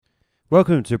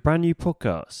Welcome to a brand new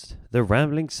podcast, The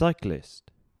Rambling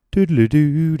Cyclist.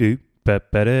 Diddle-a-doo-doo,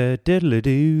 ba-ba-da,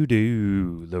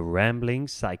 diddle-a-doo-doo, The Rambling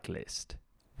Cyclist.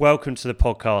 Welcome to the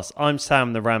podcast. I'm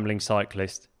Sam, The Rambling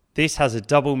Cyclist. This has a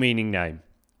double meaning name.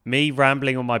 Me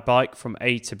rambling on my bike from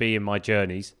A to B in my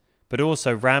journeys, but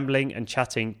also rambling and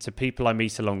chatting to people I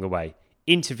meet along the way,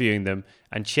 interviewing them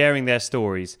and sharing their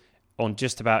stories on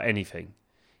just about anything.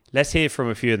 Let's hear from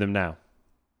a few of them now.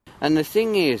 And the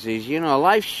thing is,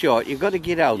 life's short. You've got to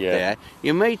get out there.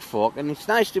 You meet folk, and it's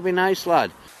nice to be nice,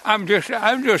 lad. I'm just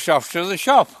off to the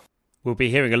shop. We'll be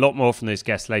hearing a lot more from this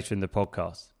guest later in the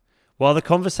podcast. While the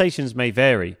conversations may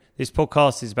vary, this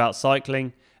podcast is about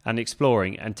cycling and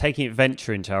exploring and taking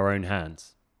adventure into our own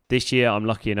hands. This year, I'm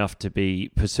lucky enough to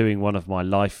be pursuing one of my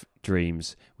life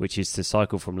dreams, which is to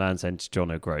cycle from Land's End to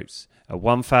John O'Groats, a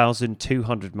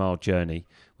 1,200-mile journey,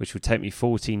 which will take me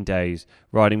 14 days,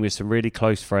 riding with some really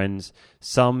close friends,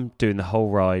 some doing the whole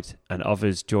ride and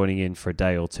others joining in for a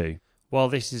day or two. While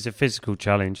this is a physical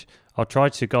challenge, I'll try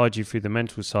to guide you through the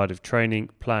mental side of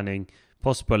training, planning,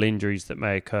 possible injuries that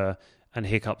may occur, and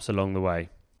hiccups along the way.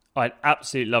 I'd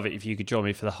absolutely love it if you could join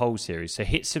me for the whole series, so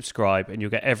hit subscribe and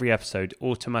you'll get every episode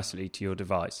automatically to your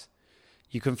device.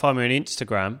 You can find me on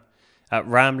Instagram at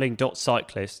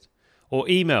rambling.cyclist or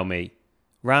email me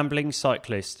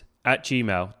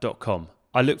ramblingcyclist@gmail.com.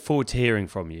 I look forward to hearing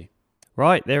from you.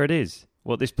 Right, there it is.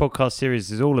 What this podcast series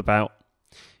is all about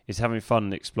is having fun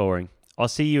and exploring. I'll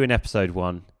see you in episode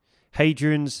 1,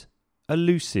 Hadrian's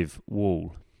Elusive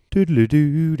Wall.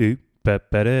 Doodle-a-doo-doo.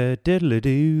 Ba-ba-da,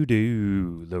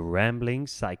 diddle-a-doo-doo, The Rambling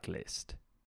Cyclist.